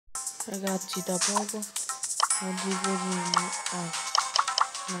Ragazzi, da poco arriveremo a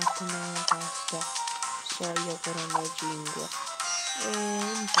una pasta soia 45 e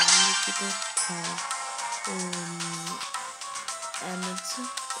intanto ci tocca Energy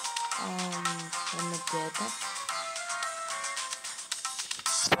una dieta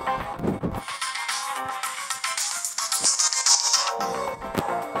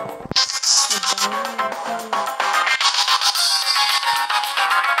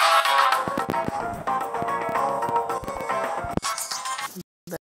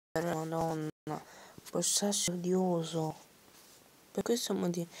Madonna, possesso odioso per questo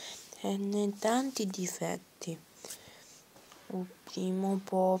motivo e ne tanti difetti. Il primo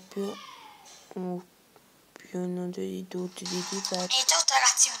proprio più uno di tutti i difetti e ciao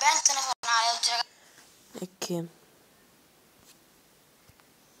ragazzi, bentornati al canale. Oggi è che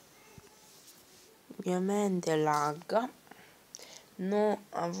ovviamente lagga, no,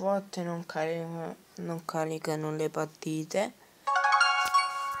 a volte non caricano le partite,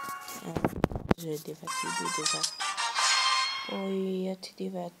 poi altri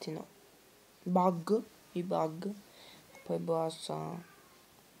difetti no, i bug, poi basta, non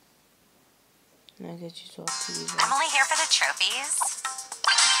è che ci sono altri difetti. I'm only here for the trophies.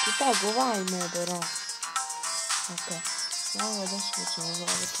 Ti prego, vai mo però. Ok, allora adesso facciamo la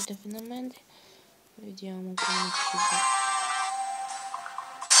partita finalmente, vediamo come ci va.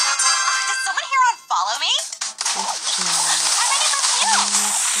 Does someone here want to follow me?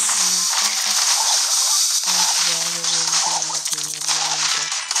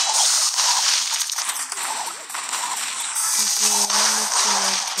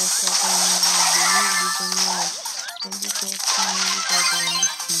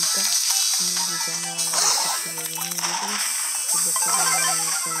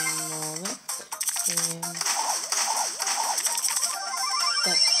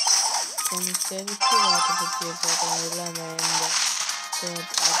 Con il serio privato perché fate la mente per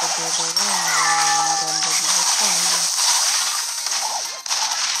poter giocare in campo di battaglia.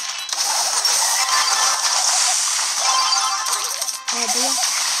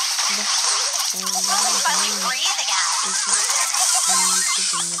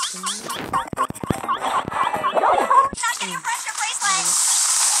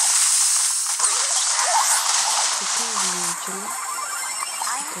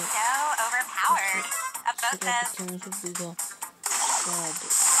 I'm so overpowered. About this. Subito grado.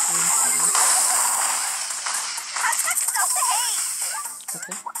 Ok.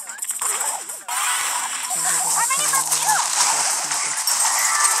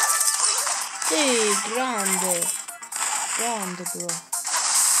 Sì, grande però.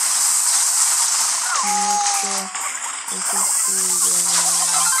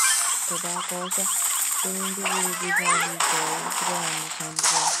 Questa cosa per un video di grande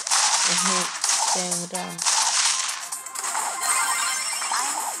sempre. Sei un grande.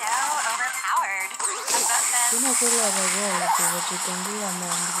 Fino a quella regola che faccio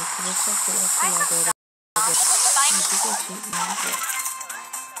tranquillamente perché lo so che la quella non ti così non so.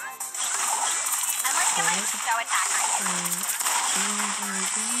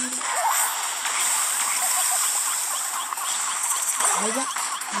 Aia,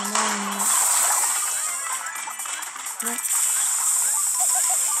 no.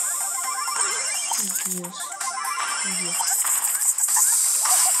 Oddio.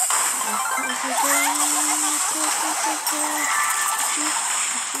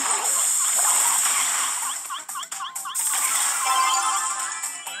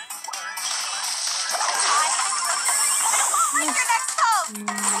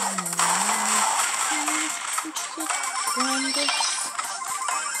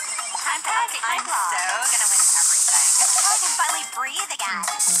 I'm so gonna win everything. I can finally breathe again.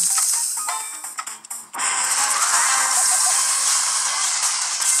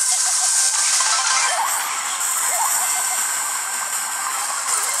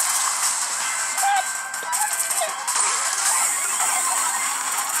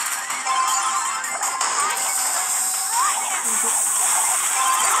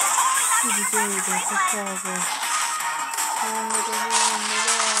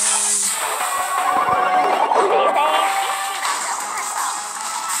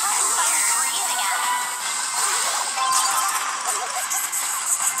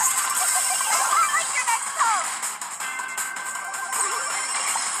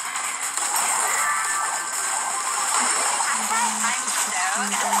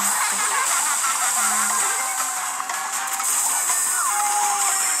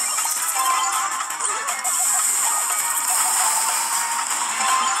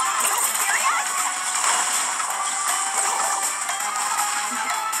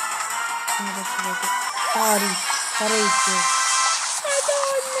 adesso vedo. Pari, pareggio.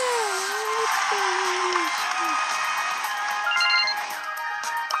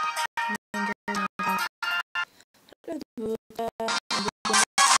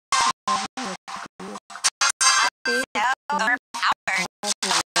 Madonna!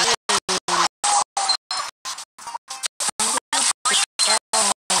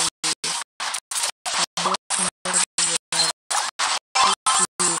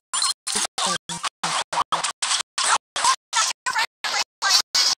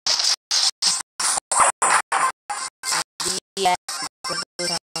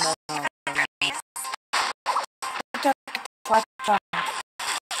 Faccia.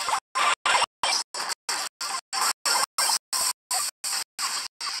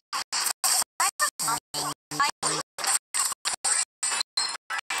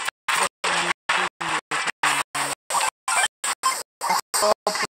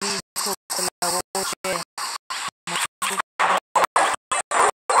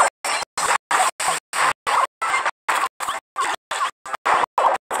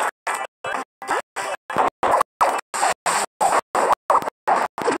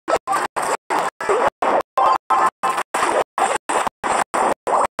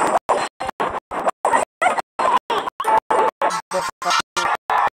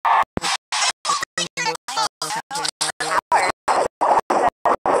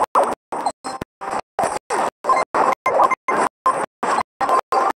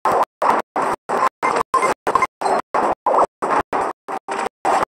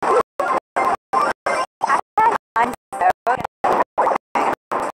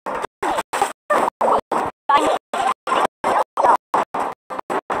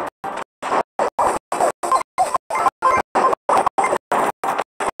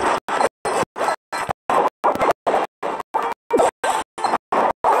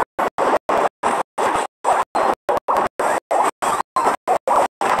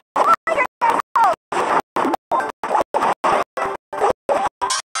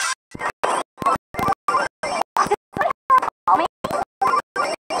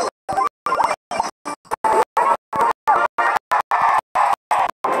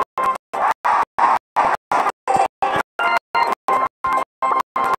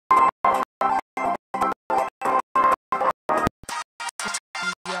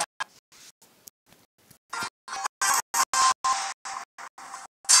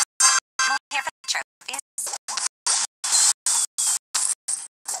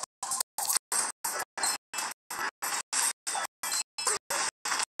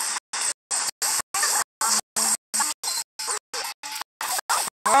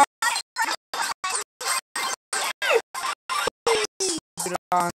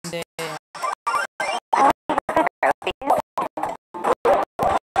 Grande.